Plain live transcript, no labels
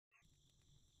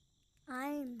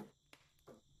I'm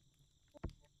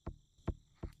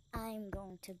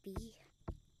going to be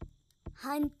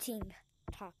hunting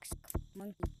toxic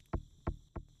monkey.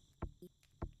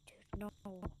 Dude, no.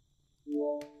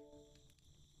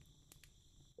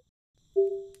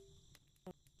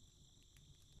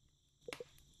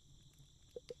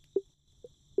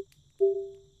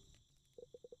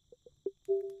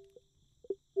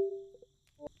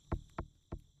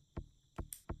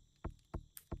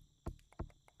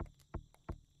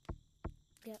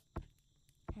 Yep.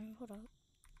 Hold up.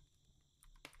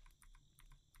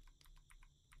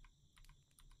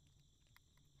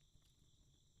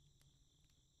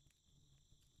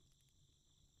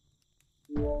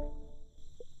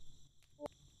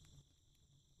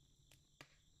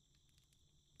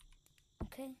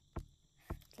 Okay,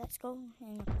 let's go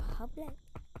in public.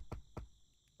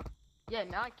 Yeah,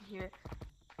 now I can hear it.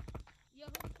 Yo,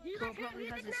 Bro probably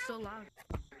has it so loud.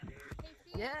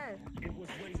 Yeah. It was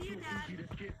way too easy to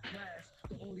skip class.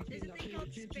 The only thing I paid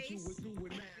attention to was doing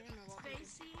math.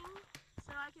 spacing,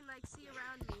 so I can like see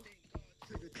around me.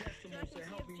 To the So I testimony can to see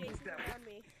help if me move Jason's that. around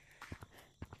me.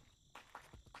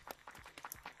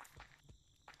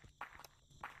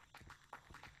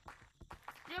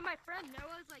 Yeah, my friend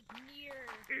Noah's like near.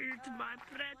 Eat my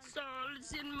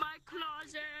pretzels in my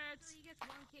closet. So he gets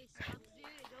 1K subs, dude.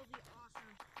 It'll be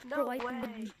awesome. No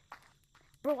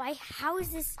Bro, way. How is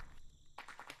this?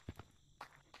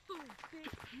 Boom,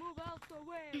 bitch, move out the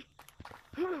way.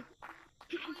 All you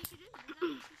should do is that what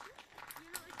you should. You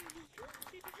know what you should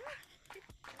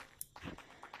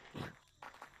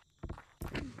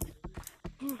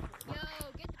do. Yo,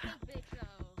 get the pink bitch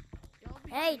though. Don't be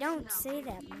Hey, bitching don't out, say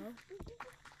that, baby. bro.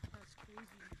 That's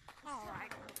crazy.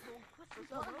 Alright, cool.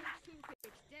 Pink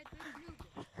bitch, dead bitch, new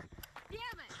bitch.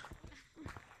 Damn it!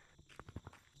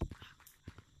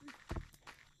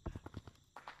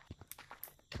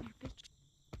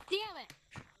 Damn it!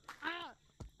 Ah.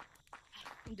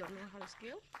 You don't know how to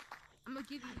scale? I'm gonna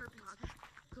give you herpes.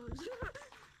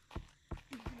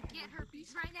 Get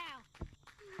herpes right now.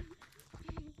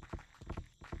 You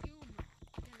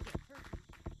gonna get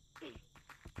herpes.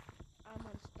 I'm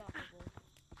unstoppable.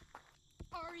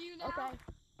 Are you now? Okay.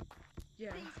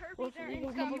 Yeah. These herpes Well, are for even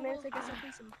a couple minutes, I guess I'll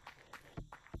play some.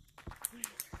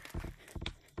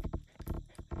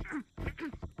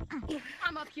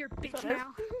 I'm up here, bitch,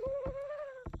 now.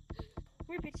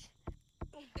 Here, bitch.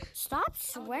 Stop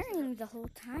swearing the whole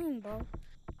time, bro.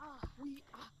 I'm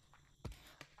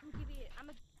gonna give you. I'm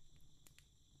a.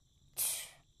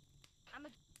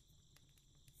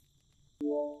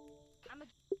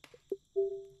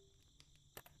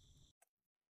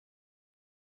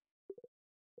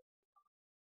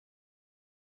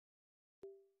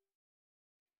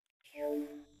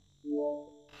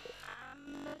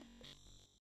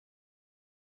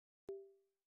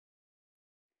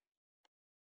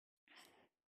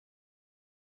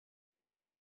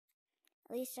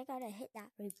 At least I gotta hit that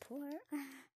report.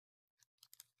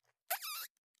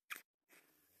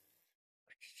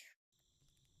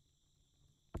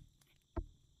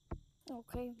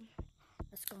 Okay,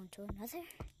 let's go into another.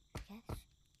 Yes.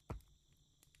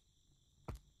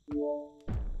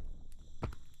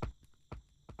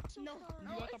 No.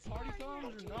 You got the party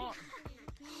thumbs or not?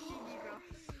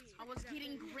 I was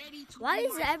getting ready to.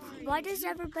 Why does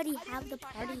everybody have the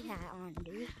party hat on,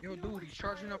 dude? Yo, dude, he's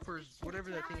charging up for his, whatever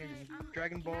that thing is.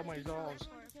 Dragon Ball my dolls.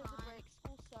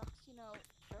 School sucks, you know.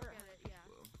 Sure.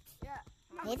 Yeah.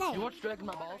 Hey there. You watch Dragon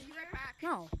Ball balls? Be right back.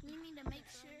 No. You need to make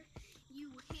sure you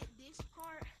hit this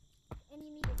part, and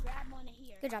you need to grab one of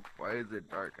here. Good job. Why is it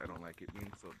dark? I don't like it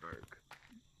being so dark.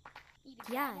 You need to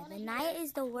grab Yeah, one the of night here.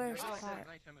 is the worst I like part. that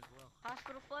nighttime as well.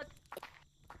 Hospital flood.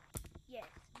 Yes,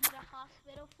 do the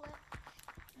hospital flip.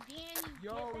 Then you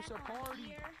Yo, get it's back a on party.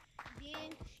 here. Then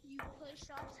you push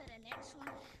up to the next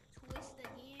one, twist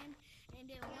again, and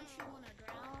then once you want to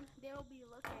drown, they'll be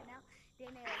looking out.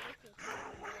 Then they'll look at you.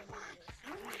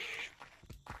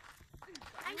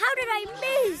 How did I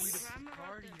miss?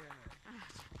 Party in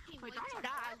Wait, I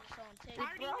died.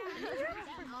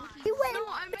 He went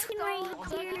between my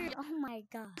ears. Oh my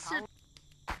gosh.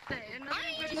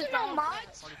 There's no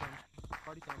mods.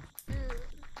 Party thumbs.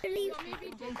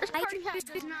 I just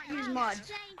Does not use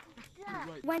mods.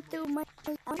 went through my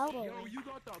elbow. Yo, you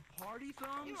got the party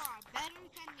thumbs? You are better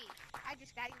than me. I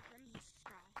just got you from Jesus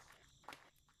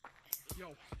Christ.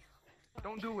 Yo,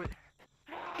 don't do it.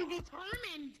 I'm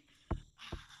determined.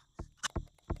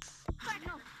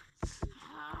 No.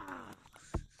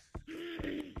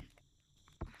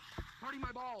 Party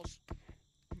my balls.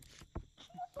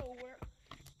 So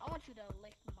I want you to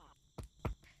lick my.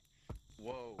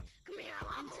 Whoa. Come here,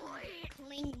 I'm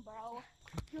clean, bro.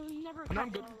 You'll never. And I'm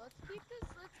good. Let's keep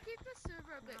this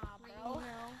server a bit clean. bro.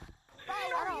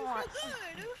 I don't want.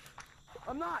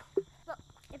 I'm not.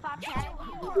 If I tag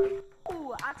you,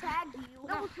 ooh, I tagged you.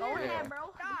 No, Go yeah. ahead, bro.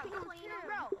 Stop, You can clean them.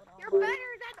 bro. You're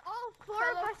better than all four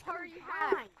of us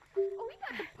combined. Oh, we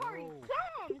got the party Whoa.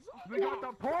 thumbs. We got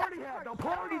the party hat, the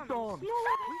party thumbs. We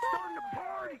starting the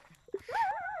party.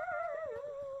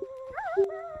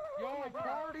 Yo,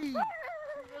 party.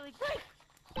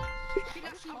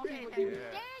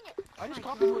 Dang it. I just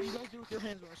copied what you guys do with your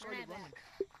hands when I started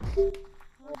running.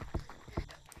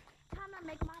 Time to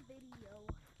make my video.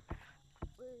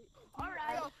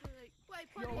 Alright. Wait,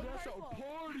 Yo, that's a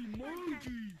party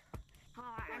monkey.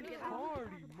 I'm getting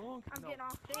Party monkey. I'm getting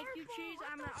off. Thank you, Cheese.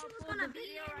 I'm gonna upload the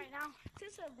video right now.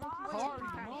 This is Party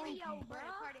my monkey. video, bro.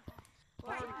 Party.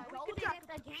 Golden at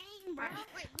the game, bro.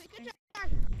 Wait, good job.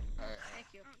 Alright, Thank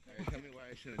you. alright, tell me why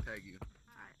I shouldn't tag you.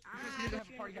 Alright, This I'm nigga gonna have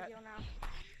a party hat. video now.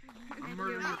 I'm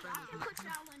murdering your family. Put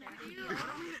y'all in a video.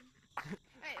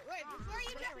 Hey, wait, before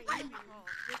you jump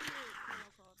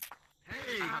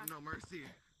Hey, have no mercy.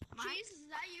 Cheese, is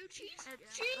that you, Cheese?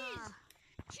 Cheese!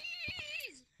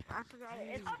 Cheese! I forgot it.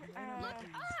 It's, Look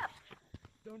up!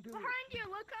 Don't do it. Behind you,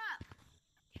 look up!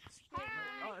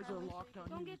 Oh, it's a lockdown.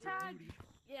 Don't get tagged.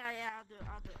 Yeah, I'll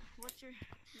do it. What's your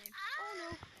name? Oh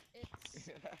no. It's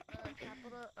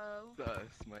capital O.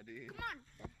 Sus, my dude.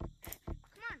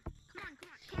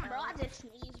 Come on, bro. I just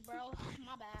sneezed, bro.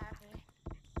 My bad.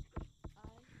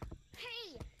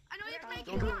 Hey, I know you have to make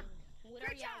Don't it. do Come it. on. What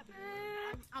are y'all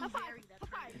doing? I'm very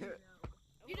determined.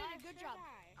 You did a good job.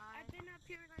 I've been up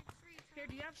here like 3 times. Here,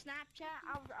 do you have Snapchat?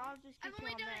 I'll just get I've you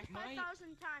only on done there. it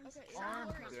 5,000 times. Okay,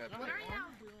 Arms. What are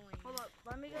y'all doing? Hold up,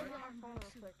 let me go get my phone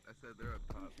real quick. I said they're up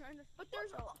top. But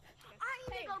there's I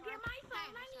need to go get my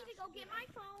phone. I need to go get my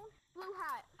phone. Blue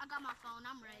hat. I got my phone.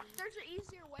 I'm ready. there's an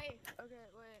easier way. Okay,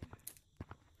 wait.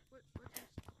 What's this?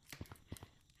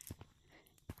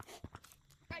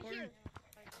 Right here.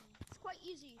 It's quite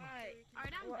easy. Alright.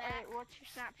 Alright, I'm back. What's your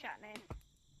Snapchat name?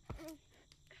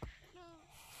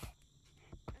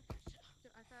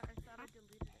 I thought I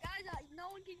deleted it. Guys, no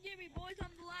one can get me, boys.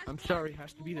 I'm the last I'm one. sorry, it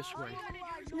has to be this way.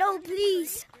 No,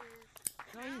 please.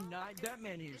 No, you're not. That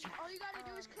man is. All you gotta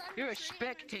do is clap. You're a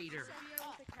spectator.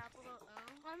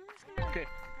 I'm just gonna Okay.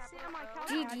 see on my couch.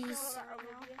 GG's.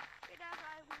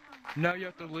 Now you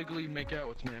have to legally make out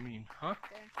what's I mean, huh?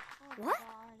 What?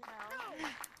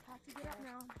 Have to get up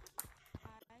now.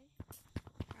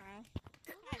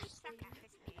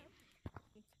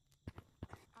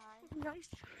 Nice.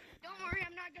 Don't worry,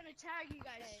 I'm not gonna tag you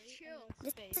guys. Chill.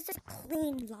 This is a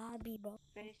clean lobby, bro.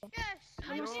 Yes.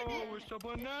 Yo, it's a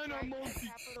banana monkey.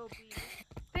 Capital B.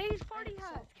 Face party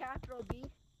hat. Capital B.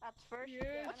 That's first.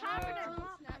 Yeah. What's happening?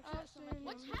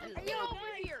 What's happening? Yo,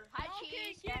 over here? Hi,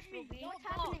 Cheese. Capital B. What's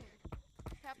happening?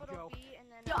 Capital Yo. B and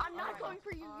then. Yo, I'm not going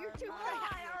for you. You're too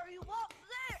high. Are you up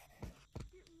there?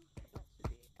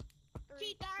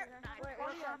 Cheat there. Wait,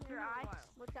 what's after I?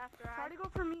 What's after I? Try to go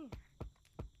for me.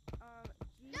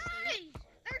 Guys,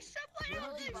 there's someone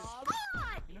on this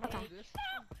spot. You know how to do this?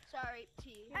 Sorry,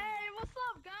 T. Hey, what's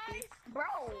up, guys? Bro,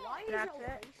 why is That's your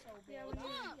it? face so big? Yeah, we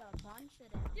What's need- a bunch of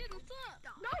them? Dude, what's up?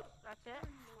 No. That's it.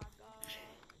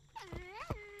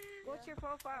 What's your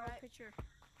profile picture?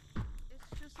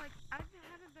 It's just like I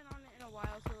haven't been on it in a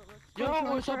while, so it looks.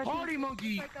 Yo, it's a party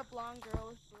monkey. It's like a blonde girl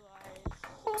with blue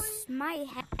eyes. My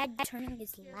head turning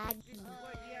is laggy.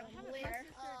 What, you have With hair?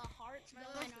 hearts My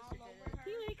going little all sister over her.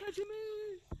 You ain't catching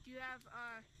me. Do you have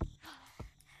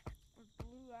with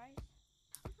blue eyes?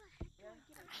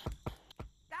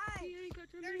 You ain't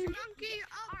catching There's me. a monkey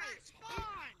up at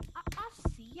spawn. I'll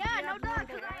see. Yeah, Do you no have blue doubt,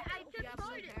 hair? 'cause I Do you just have blue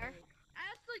started. hair? I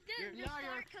actually didn't You're just liar.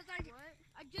 start because I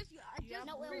just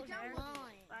No, it was reached out.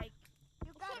 mine. Like,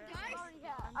 You got up, this guys? party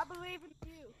hat. I believe in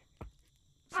you.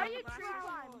 How do you Sunglasses? tree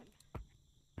climb?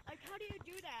 Like, how do you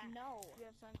do that? No. Do you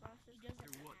have sunglasses? Do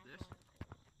what, this?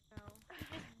 No.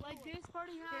 Like this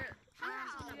party hat.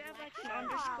 How? Do you have like an How?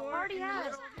 underscore? Party in the hat.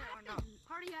 middle or no?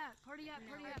 Party hat. Party hat.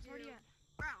 Party hat. Party hat.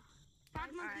 Bro.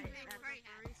 Tag monkey. Alright, Make that's party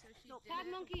hat. No, tag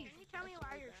monkey. Can you tell me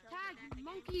why you're Tag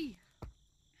monkey.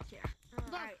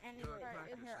 Alright, anyway,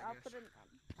 practice, in here, I I'll guess. put an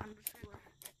underscore.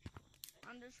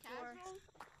 Underscore.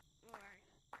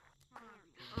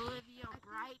 Olivia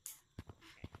Bright.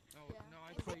 No, no,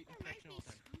 I play infection all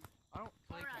the time. I don't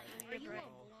play Alright, Call are of you Duty a at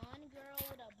all. blonde girl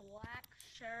with a black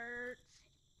shirt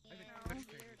I think and that's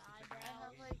weird crazy.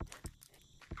 eyebrows?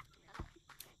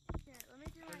 Here, let me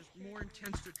do But like it's more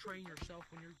intense to train yourself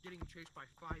when you're getting chased by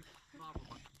 5 lava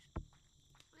monkeys.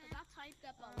 Cause I typed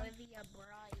up Olivia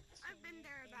Bright. I've been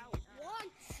there and, about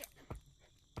once.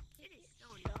 It is so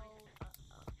So,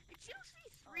 It's usually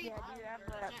 3 Yeah, do you have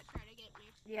girls that? that try to get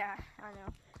me. Yeah, I know.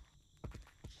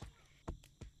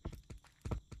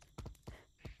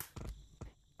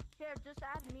 just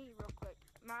add me real quick.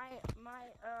 My.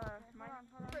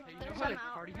 Hey, you know how to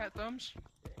party hat thumbs?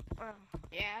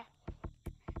 Yeah.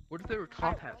 What if they were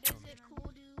top hat What is thumbs? it,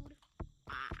 cool dude?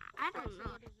 I don't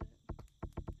know.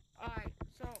 Alright,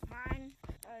 so mine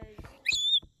is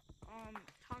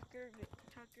Tucker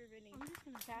Vinny. I'm just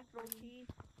gonna capital T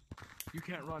You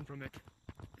can't run from it.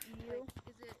 U.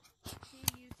 Is it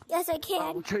T-U-C? Yes, I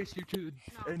I will can. chase you to the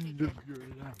No, end T-K. of your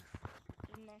life.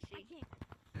 And then C.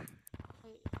 So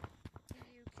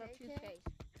two T-U-K-K? K's.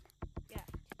 Yeah.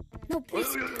 No,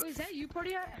 please. Is that you,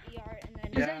 party hat? ER and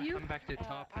then Yeah, that you? I'm back to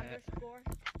top hat. underscore.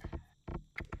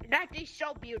 That is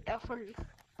so beautiful.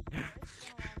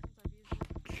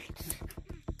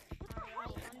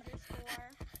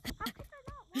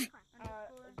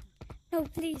 No,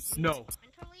 please. No.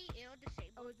 Mentally ill,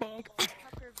 disabled. Bonk.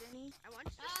 Tucker Vinny. I want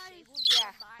you disabled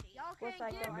Yeah. body. Y'all With can't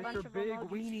like get a me. bunch Mr. of Big emojis.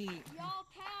 Weenie. Y'all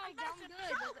tagged. I'm good.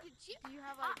 Do you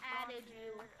have I added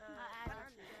you. I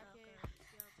added you.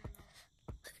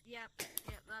 Yep,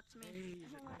 that's me.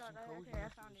 Oh my god, okay, I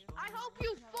found you. I hope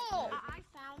you fall. I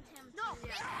found him. No, too.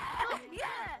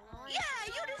 yeah,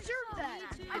 you deserve that.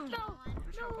 Me too. I felt.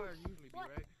 That's how players usually be,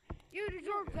 right? You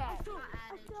deserve that.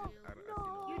 I added you. I don't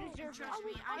know. You deserve Trust that.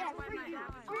 me, I Yeah, know why thank my you.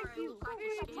 app is Thank you. broke. I can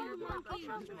see you, but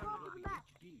trust me.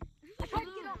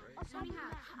 Sunny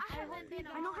hat.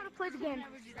 I know how to play the game.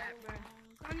 Never do that, bro.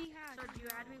 Sunny hat. So do you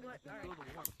add me? What? Alright.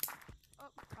 Oh,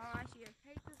 I see it.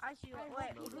 I see it.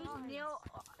 Wait, who's Neil?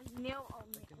 Neil? Oh,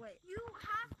 wait. You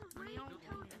have to wait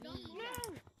until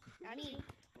Me.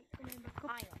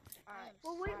 Alright.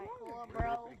 Well, wait, cool,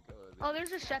 bro. Oh,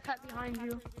 there's a chef hat behind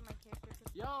you.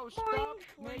 Yo, stop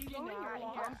making going out right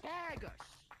and here? tag us.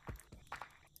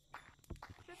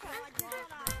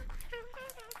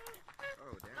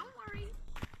 Oh, damn. Don't worry.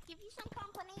 Give you some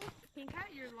company. Pink hat,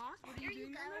 you're lost. What are Here you you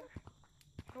doing go. down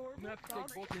I'm gonna have to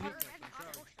take both your knees out.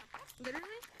 there?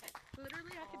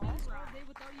 Literally, I could do this all day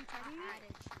without you tagging me.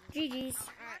 Added you. GG's.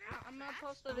 Alright, I'm gonna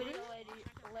post the video later.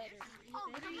 Oh,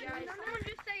 Literally, guys. someone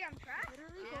just say I'm trash.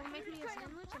 Literally, go make me a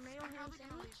sandwich, a mayo ham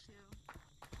sandwich.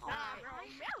 Nah, bro.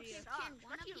 Can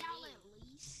one of y'all at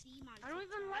least see my I don't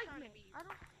even like me. I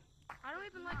don't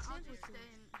even like sandwiches. Stay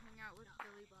and hang out with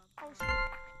Billy Bob. Oh shit.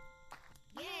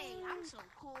 Yay, I'm so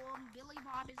cool. Billy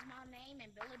Bob is my name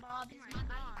and Billy Bob is Oh my my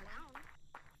name. God.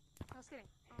 I was kidding.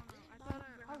 Oh no, I thought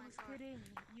I was kidding.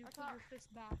 You put your fist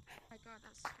back Oh my God,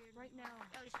 that scared me. right now.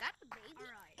 Oh, is that the baby?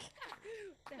 Alright.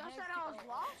 Y'all said I was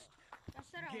lost? Y'all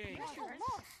said I Gay. was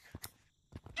lost.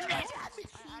 You guys got the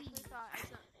I actually key. thought I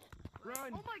said.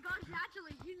 Run. Oh my gosh,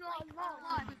 actually, he's like, No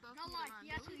lie. No lie. He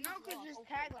actually No, because his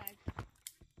tag lag.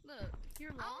 Look,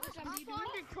 you're lost. I'm on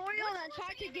tutorial and I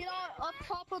tried to get up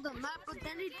top of the map, but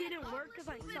then it didn't work because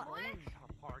I suck.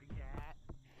 Party hat.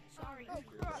 Sorry. Yeah,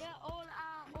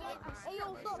 Hey,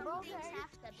 yo, what's up, bro? Chef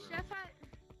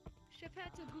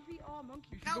hat to Goofy all monkey.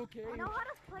 You should go cave. I know how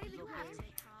to play the You have game.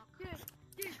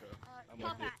 TikTok. I'm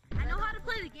Top okay. hat. I know how to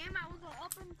play the game. I was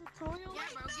up in the tutorial. Yeah,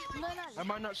 bro, get No. I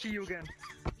might not see you again.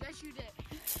 Yes, you did.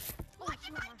 What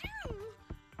did I do?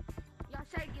 Y'all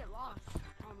said get lost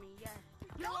on me, yeah.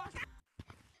 Get lost.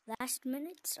 Last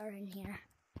minutes are in here.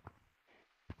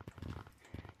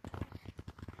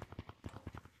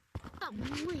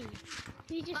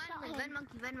 He just shot him. Ven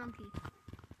monkey.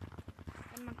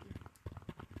 And monkey.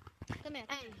 Come here.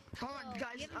 Hey, Come on,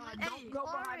 guys. Don't go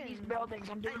behind these buildings.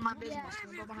 I'm doing my business.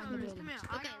 Yeah. Go behind the buildings. come here.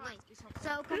 Okay, wait.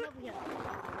 So come over here.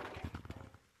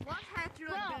 What hat do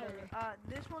I better?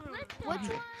 This one or Which one?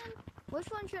 Which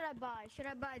one should I buy? Should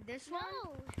I buy this one?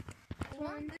 No.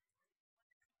 One.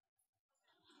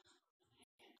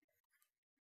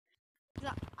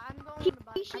 I'm going to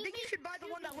buy. I think you should buy the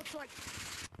one that looks like.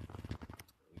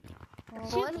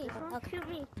 Shoot me. Okay. Shoot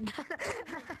me.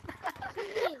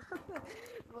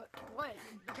 What?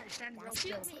 Okay, stand real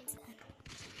still. Shoot me.